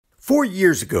4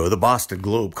 years ago, the Boston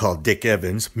Globe called Dick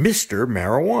Evans Mr.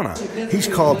 Marijuana. He's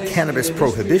called cannabis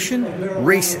prohibition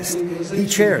racist. He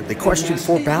chaired the Question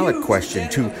 4 ballot question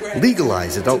to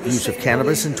legalize adult use of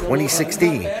cannabis in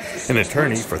 2016. An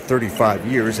attorney for 35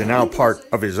 years and now part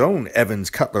of his own Evans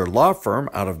Cutler law firm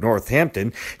out of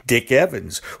Northampton, Dick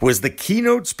Evans was the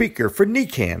keynote speaker for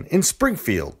NECANN in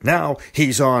Springfield. Now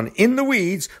he's on In the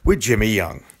Weeds with Jimmy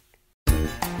Young.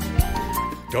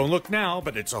 Don't look now,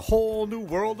 but it's a whole new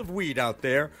world of weed out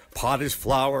there. Pot is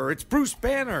flower, it's Bruce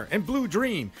Banner and Blue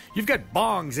Dream. You've got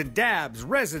bongs and dabs,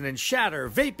 resin and shatter,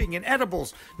 vaping and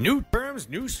edibles, new terms,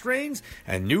 new strains,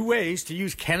 and new ways to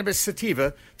use cannabis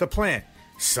sativa, the plant.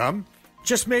 Some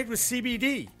just made with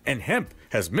CBD, and hemp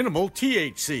has minimal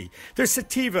THC. There's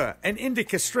sativa and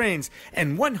indica strains,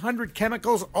 and 100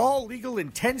 chemicals, all legal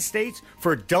in 10 states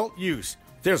for adult use.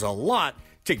 There's a lot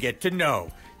to get to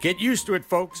know. Get used to it,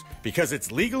 folks, because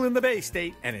it's legal in the Bay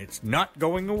State and it's not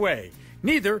going away.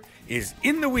 Neither is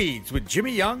In the Weeds with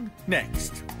Jimmy Young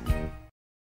next.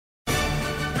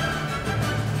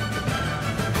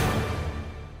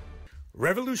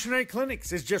 Revolutionary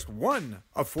Clinics is just one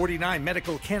of 49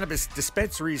 medical cannabis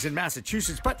dispensaries in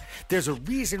Massachusetts, but there's a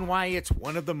reason why it's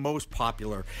one of the most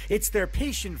popular. It's their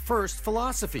patient-first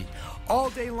philosophy.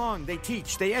 All day long, they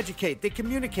teach, they educate, they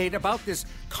communicate about this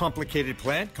complicated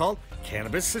plant called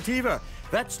cannabis sativa.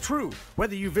 That's true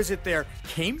whether you visit their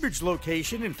Cambridge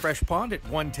location in Fresh Pond at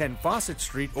 110 Fawcett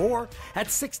Street or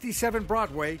at 67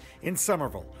 Broadway in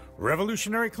Somerville.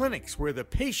 Revolutionary Clinics, where the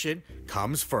patient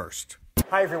comes first.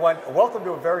 Hi, everyone. Welcome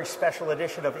to a very special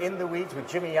edition of In the Weeds with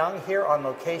Jimmy Young here on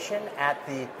location at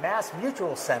the Mass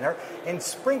Mutual Center in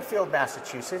Springfield,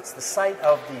 Massachusetts, the site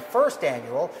of the first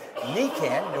annual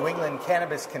NECANN, New England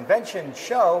Cannabis Convention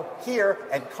show here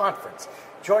and conference.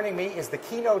 Joining me is the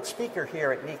keynote speaker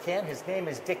here at NECANN. His name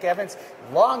is Dick Evans,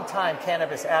 longtime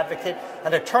cannabis advocate,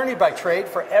 an attorney by trade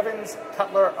for Evans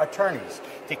Cutler Attorneys.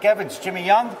 Dick Evans, Jimmy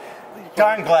Young,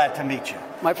 darn glad to meet you.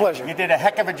 My pleasure. You did a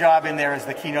heck of a job in there as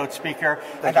the keynote speaker.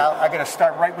 I'm going to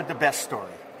start right with the best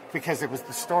story, because it was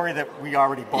the story that we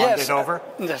already bonded over.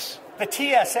 Yes. The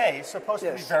TSA is supposed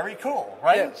to be very cool,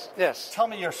 right? Yes. Tell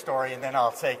me your story, and then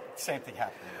I'll say the same thing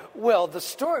happened. Well, the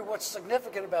story, what's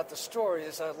significant about the story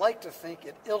is I like to think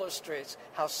it illustrates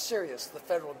how serious the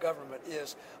federal government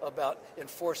is about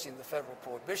enforcing the federal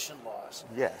prohibition laws.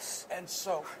 Yes. And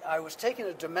so I was taking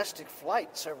a domestic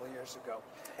flight several years ago.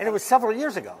 And it was several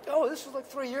years ago. Oh, this was like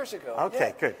 3 years ago.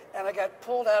 Okay, good. And I got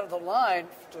pulled out of the line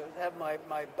to have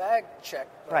my bag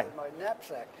checked, my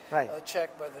knapsack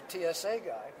checked by the TSA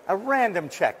guy. A random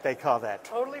check, they call that.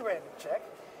 Totally random check.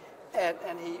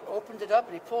 And he opened it up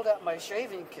and he pulled out my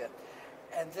shaving kit.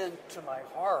 And then, to my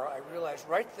horror, I realized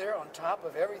right there on top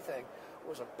of everything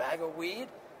was a bag of weed,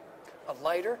 a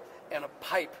lighter, and a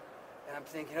pipe. And I'm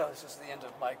thinking, oh, this is the end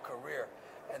of my career.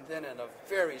 And then in a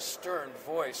very stern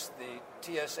voice, the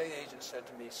TSA agent said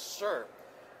to me, "Sir,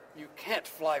 you can't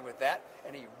fly with that."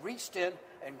 And he reached in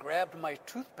and grabbed my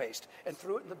toothpaste and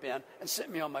threw it in the bin and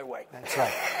sent me on my way. That's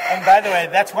right. And by the way,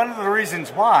 that's one of the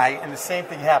reasons why, and the same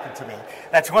thing happened to me,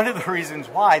 that's one of the reasons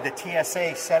why the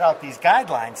TSA set out these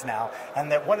guidelines now,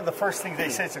 and that one of the first things they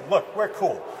said is, look, we're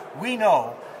cool. We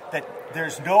know that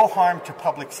there's no harm to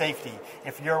public safety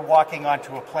if you're walking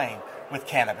onto a plane with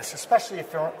cannabis, especially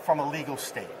if you're from a legal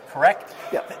state, correct?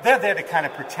 Yep. They're there to kind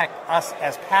of protect us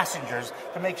as passengers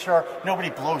to make sure nobody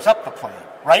blows up the plane,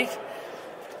 right?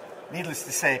 Needless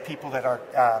to say, people that are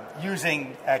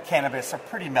using cannabis are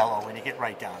pretty mellow when you get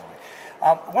right down to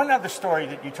it. One other story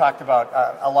that you talked about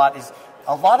a lot is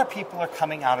a lot of people are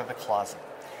coming out of the closet.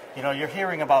 You know, you're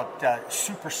hearing about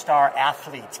superstar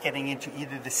athletes getting into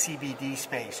either the CBD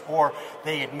space or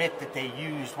they admit that they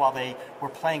used while they were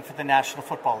playing for the National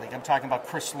Football League. I'm talking about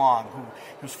Chris Long,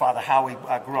 whose father Howie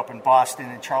grew up in Boston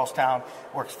and Charlestown,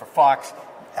 works for Fox,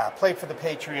 played for the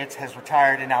Patriots, has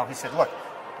retired, and now he said, look,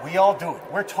 we all do it.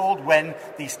 We're told when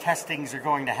these testings are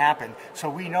going to happen, so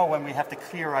we know when we have to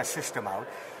clear our system out.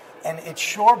 And it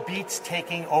sure beats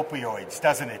taking opioids,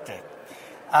 doesn't it, Dick?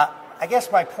 I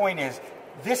guess my point is,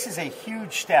 this is a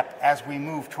huge step as we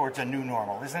move towards a new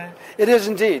normal, isn't it? It is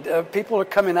indeed. People are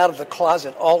coming out of the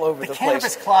closet all over the place. The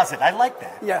cannabis closet, I like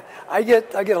that. Yeah, I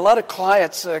get a lot of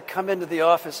clients come into the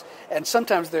office, and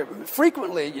sometimes they're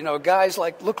frequently, guys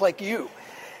look like you.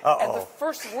 Uh-oh. And the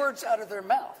first words out of their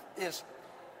mouth is,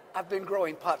 I've been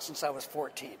growing pot since I was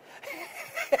 14.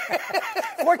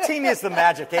 14 is the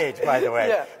magic age, by the way.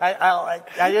 Yeah.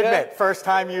 I admit,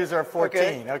 first-time user of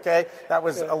 14, okay? That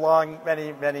was a long,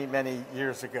 many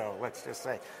years ago, let's just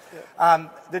say. Yeah.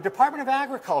 The Department of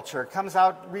Agriculture comes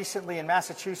out recently in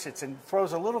Massachusetts and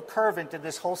throws a little curve into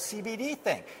this whole CBD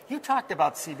thing. You talked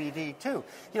about CBD, too.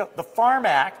 You know, the Farm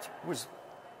Act was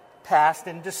passed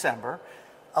in December,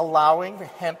 allowing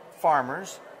hemp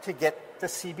farmers to get the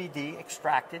CBD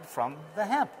extracted from the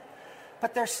hemp.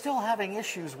 But they're still having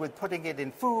issues with putting it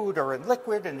in food or in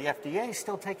liquid, and the FDA is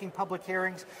still taking public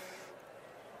hearings.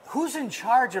 Who's in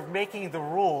charge of making the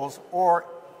rules or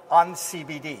on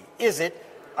CBD? Is it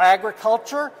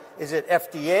agriculture? Is it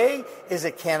FDA? Is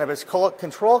it Cannabis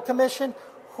Control Commission?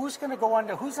 Who's going to go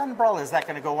under? Whose umbrella is that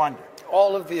going to go under?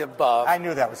 All of the above. I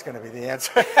knew that was going to be the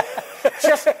answer.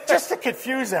 just to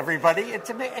confuse everybody.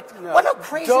 What a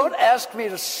crazy... Don't ask me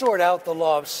to sort out the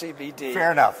law of CBD.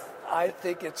 Fair enough. I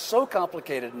think it's so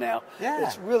complicated now. Yeah.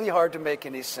 It's really hard to make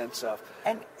any sense of.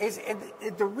 And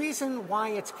the reason why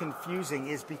it's confusing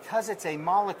is because it's a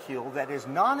molecule that is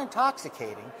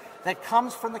non-intoxicating that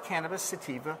comes from the cannabis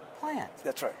sativa plant.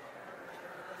 That's right.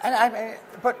 And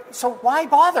so why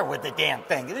bother with the damn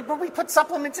thing? But we put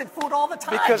supplements in food all the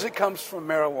time. Because it comes from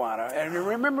marijuana. And you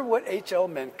remember what H.L.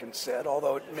 Mencken said,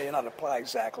 although it may not apply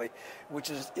exactly,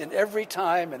 which is in every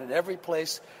time and in every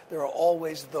place, there are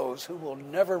always those who will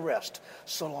never rest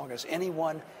so long as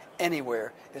anyone,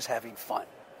 anywhere is having fun.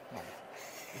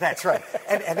 That's right.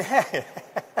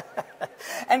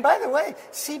 And by the way,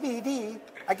 CBD,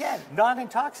 again,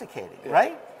 non-intoxicating,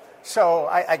 right? So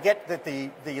I get that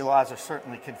the laws are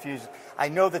certainly confusing. I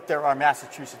know that there are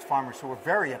Massachusetts farmers who are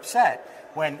very upset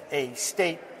when a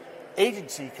state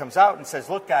agency comes out and says,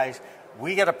 look, guys,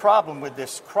 we got a problem with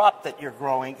this crop that you're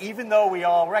growing, even though we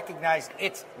all recognize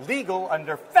it's legal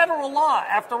under federal law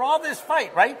after all this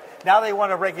fight, right? Now they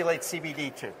want to regulate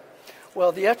CBD too.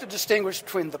 Well, you have to distinguish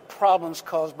between the problems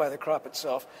caused by the crop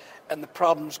itself and the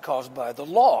problems caused by the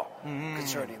law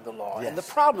concerning the law. Yes. And the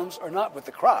problems are not with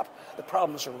the crop. The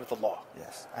problems are with the law.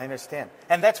 Yes, I understand.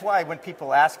 And that's why when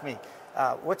people ask me,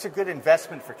 what's a good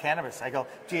investment for cannabis? I go,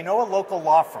 do you know a local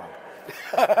law firm?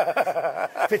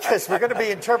 Because we're going to be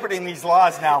interpreting these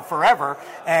laws now forever,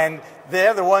 and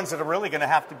they're the ones that are really going to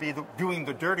have to be doing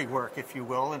the dirty work, if you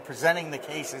will, and presenting the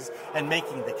cases and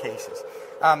making the cases.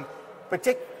 But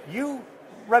Dick, you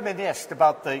reminisced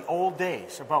about the old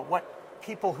days, about what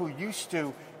people who used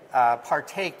to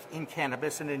partake in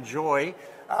cannabis and enjoy,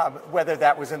 whether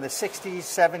that was in the 60s,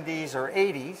 70s, or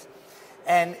 80s.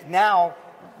 And now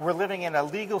we're living in a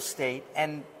legal state,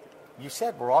 and you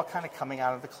said we're all kind of coming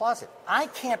out of the closet. I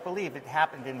can't believe it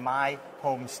happened in my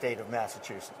home state of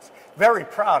Massachusetts. Very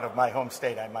proud of my home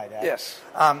state, I might add. Yes.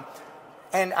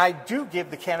 And I do give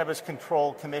the Cannabis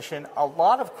Control Commission a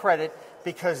lot of credit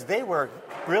because they were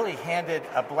really handed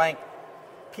a blank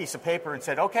piece of paper and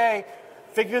said, okay,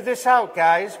 figure this out,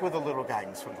 guys, with a little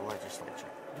guidance from the legislature.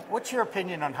 What's your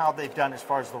opinion on how they've done as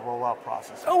far as the rollout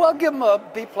process? Oh, I'll give them a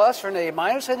B+ or an A-.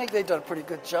 I think they've done a pretty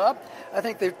good job. I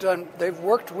think they've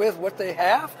worked with what they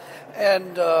have,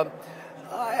 and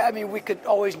I mean, we could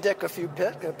always pick a few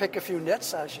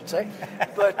nits, I should say.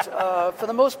 But for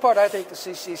the most part, I think the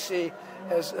CCC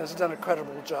has done a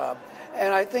credible job.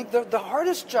 And I think the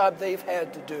hardest job they've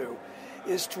had to do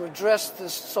is to address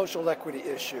this social equity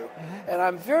issue. And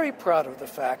I'm very proud of the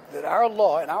fact that our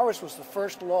law, and ours was the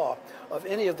first law of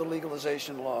any of the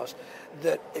legalization laws,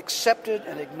 that accepted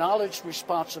and acknowledged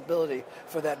responsibility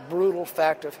for that brutal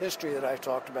fact of history that I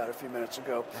talked about a few minutes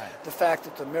ago. Right. The fact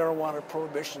that the marijuana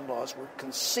prohibition laws were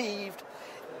conceived,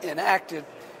 enacted,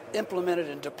 implemented,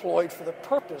 and deployed for the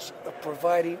purpose of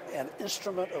providing an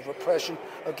instrument of oppression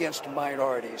against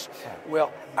minorities.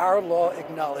 Well, our law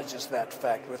acknowledges that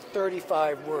fact with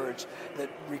 35 words that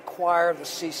require the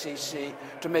CCC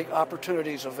to make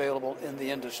opportunities available in the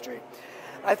industry.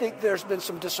 I think there's been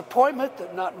some disappointment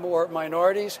that not more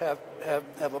minorities have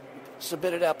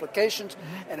submitted applications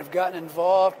and have gotten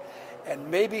involved.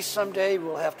 And maybe someday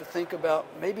we'll have to think about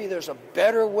maybe there's a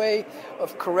better way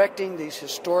of correcting these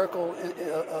historic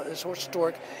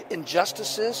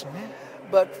injustices.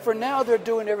 But for now, they're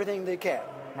doing everything they can.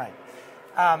 Right.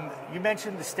 You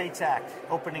mentioned the STATES Act,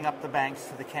 opening up the banks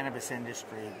to the cannabis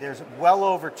industry. There's well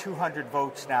over 200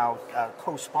 votes now,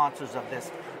 co-sponsors of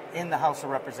this in the House of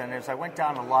Representatives. I went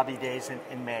down to lobby days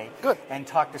in May. Good. And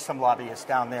talked to some lobbyists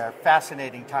down there.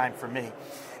 Fascinating time for me.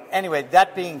 Anyway,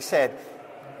 that being said,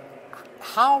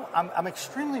 I'm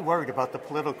extremely worried about the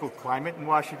political climate in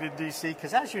Washington, D.C.,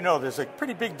 because as you know, there's a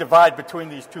pretty big divide between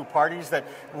these two parties that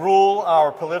rule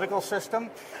our political system,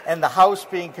 and the House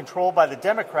being controlled by the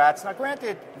Democrats. Now,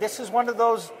 granted, this is one of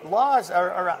those laws,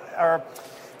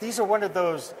 these are one of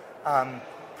those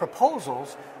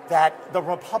proposals that the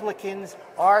Republicans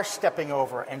are stepping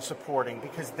over and supporting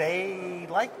because they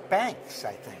like banks,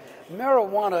 I think.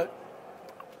 Marijuana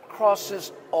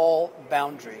crosses all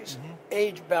boundaries,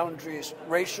 age boundaries,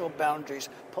 racial boundaries,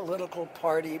 political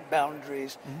party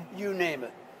boundaries, you name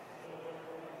it.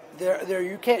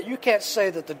 You can't say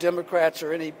that the Democrats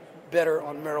are any better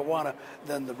on marijuana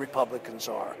than the Republicans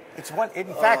are.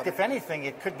 In fact, if anything,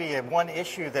 it could be one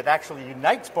issue that actually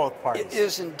unites both parties. It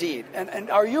is indeed. And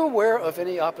are you aware of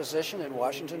any opposition in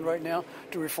Washington right now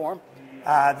to reform?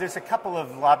 There's a couple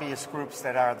of lobbyist groups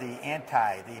that are the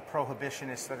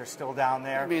prohibitionists that are still down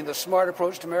there. You mean the smart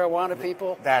approach to marijuana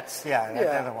people? They're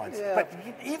the ones. Yeah. But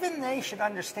even they should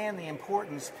understand the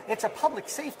importance. It's a public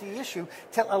safety issue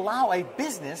to allow a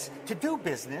business to do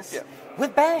business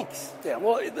with banks. Yeah,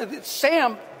 well,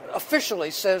 Sam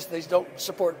officially says they don't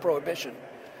support prohibition.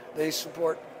 They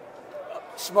support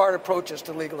smart approaches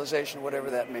to legalization,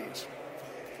 whatever that means.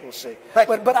 We'll see.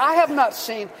 But I have not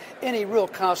seen any real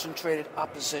concentrated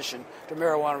opposition to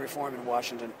marijuana reform in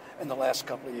Washington in the last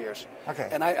couple of years. Okay.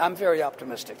 And I'm very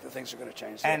optimistic that things are going to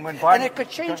change. And and it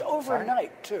could change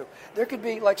overnight, too. There could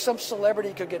be, like, some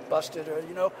celebrity could get busted, or,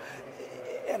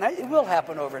 and it will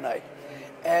happen overnight.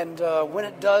 And when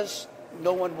it does,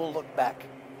 no one will look back.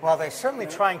 Well, they're certainly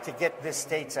trying to get this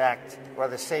States Act, or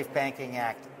the Safe Banking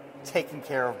Act, taken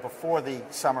care of before the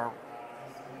summer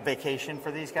vacation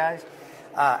for these guys.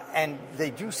 And they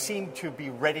do seem to be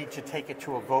ready to take it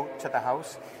to a vote to the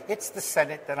House. It's the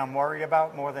Senate that I'm worried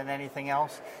about more than anything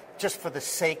else, just for the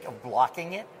sake of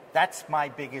blocking it. That's my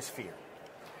biggest fear.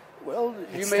 Well,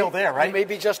 it's still there, right? You may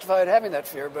be justified having that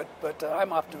fear, but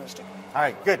I'm optimistic. All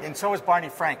right, good. And so was Barney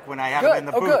Frank when I had him in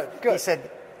the booth. Good. He said,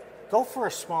 go for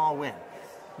a small win.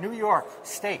 New York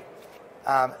State,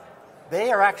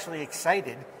 they are actually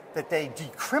excited that they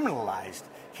decriminalized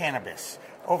cannabis.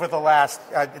 Over the last,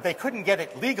 they couldn't get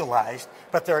it legalized,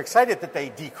 but they're excited that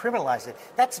they decriminalized it.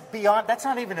 That's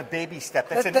not even a baby step.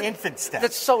 That's an infant step.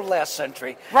 That's so last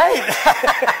century. Right.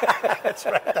 That's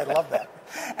right. I love that.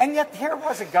 And yet here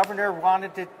was a governor who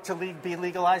wanted it to be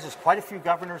legalized. There's quite a few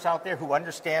governors out there who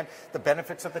understand the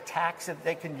benefits of the tax that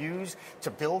they can use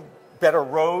to build better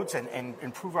roads and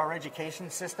improve our education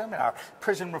system and our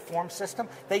prison reform system.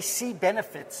 They see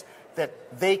benefits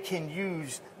that they can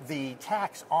use the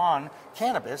tax on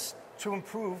cannabis to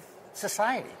improve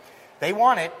society. They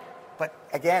want it, but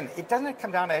again, it doesn't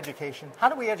come down to education. How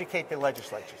do we educate the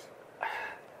legislatures?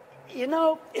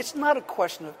 It's not a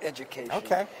question of education.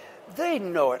 Okay. They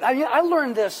know it. I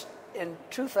learned this in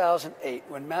 2008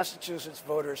 when Massachusetts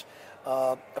voters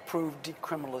approved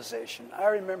decriminalization. I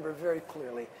remember very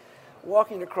clearly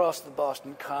walking across the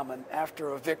Boston Common after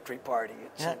a victory party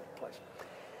at some place.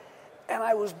 And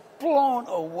I was blown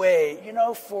away.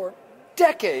 For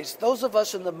decades, those of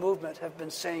us in the movement have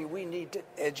been saying we need to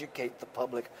educate the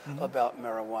public about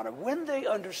marijuana. When they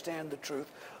understand the truth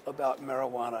about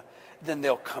marijuana, then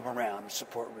they'll come around and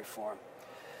support reform.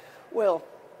 Well,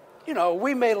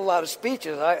 we made a lot of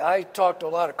speeches. I talked to a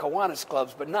lot of Kiwanis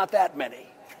clubs, but not that many,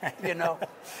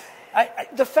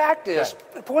 The fact is,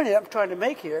 the point I'm trying to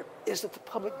make here is that the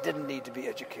public didn't need to be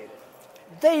educated.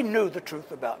 They knew the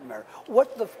truth about marijuana.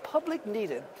 What the public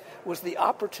needed was the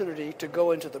opportunity to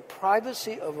go into the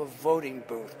privacy of a voting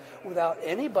booth without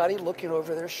anybody looking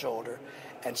over their shoulder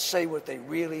and say what they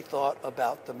really thought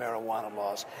about the marijuana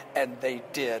laws. And they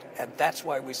did. And that's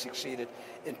why we succeeded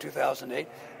in 2008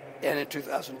 and in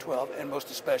 2012, and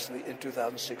most especially in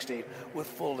 2016 with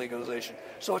full legalization.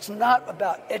 So it's not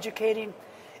about educating.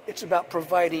 It's about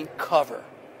providing cover.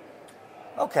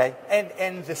 Okay,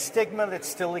 and the stigma that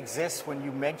still exists when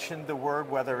you mention the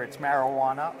word, whether it's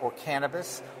marijuana or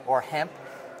cannabis or hemp,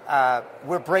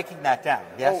 we're breaking that down,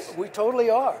 yes? Oh, we totally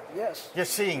are, yes. You're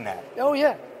seeing that? Oh,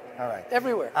 yeah. All right.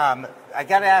 Everywhere. I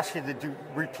got to ask you to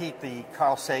repeat the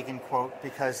Carl Sagan quote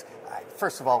because,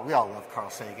 first of all, we all love Carl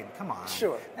Sagan. Come on.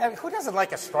 Sure. Who doesn't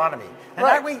like astronomy? And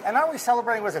right. aren't we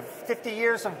celebrating, was it 50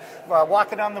 years of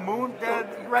walking on the moon?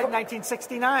 Right in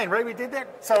 1969, right? We did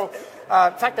that. So,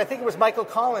 in fact, I think it was Michael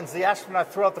Collins, the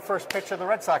astronaut, threw out the first pitch of the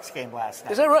Red Sox game last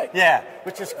night. Is that right? Yeah,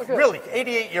 which is really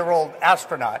 88-year-old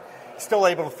astronaut still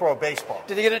able to throw a baseball.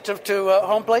 Did he get it to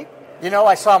home plate?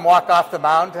 I saw him walk off the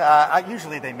mound.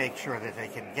 Usually they make sure that they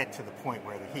can get to the point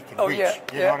where he can reach.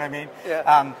 You know what I mean?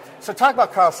 Yeah. So talk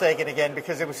about Carl Sagan again,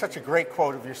 because it was such a great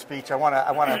quote of your speech. I want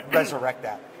to resurrect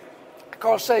that.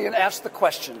 Carl Sagan asked the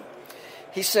question,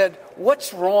 He said,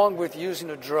 "What's wrong with using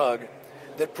a drug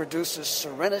that produces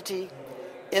serenity,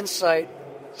 insight,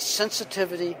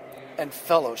 sensitivity, and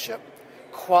fellowship,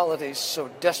 qualities so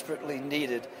desperately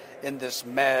needed in this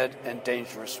mad and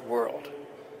dangerous world?"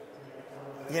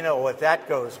 You know what that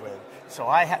goes with. So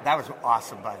that was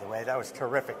awesome, by the way. That was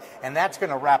terrific. And that's going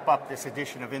to wrap up this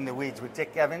edition of In the Weeds with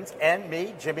Dick Evans and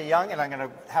me, Jimmy Young. And I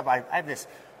have this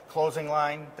closing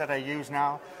line that I use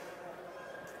now.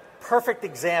 Perfect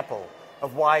example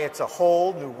of why it's a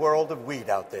whole new world of weed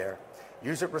out there.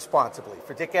 Use it responsibly.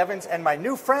 For Dick Evans and my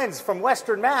new friends from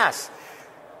Western Mass,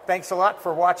 thanks a lot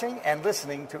for watching and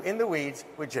listening to In the Weeds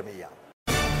with Jimmy Young.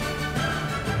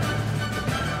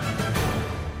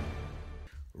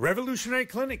 Revolutionary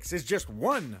Clinics is just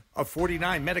one of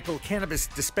 49 medical cannabis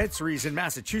dispensaries in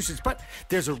Massachusetts, but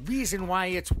there's a reason why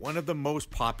it's one of the most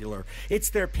popular.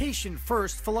 It's their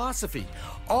patient-first philosophy.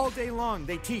 All day long,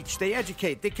 they teach, they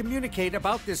educate, they communicate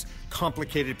about this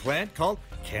complicated plant called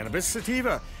cannabis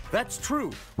sativa. That's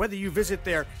true whether you visit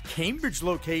their Cambridge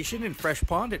location in Fresh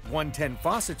Pond at 110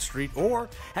 Fawcett Street or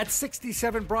at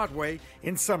 67 Broadway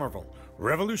in Somerville.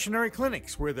 Revolutionary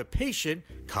Clinics, where the patient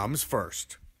comes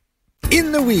first.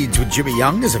 In the Weeds with Jimmy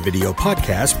Young is a video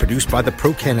podcast produced by the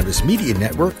Pro Cannabis Media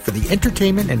Network for the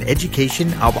entertainment and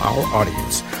education of our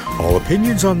audience. All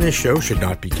opinions on this show should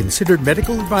not be considered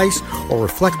medical advice or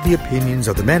reflect the opinions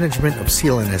of the management of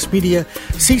CLNS Media,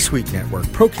 C-Suite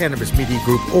Network, Pro Cannabis Media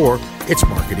Group, or its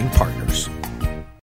marketing partners.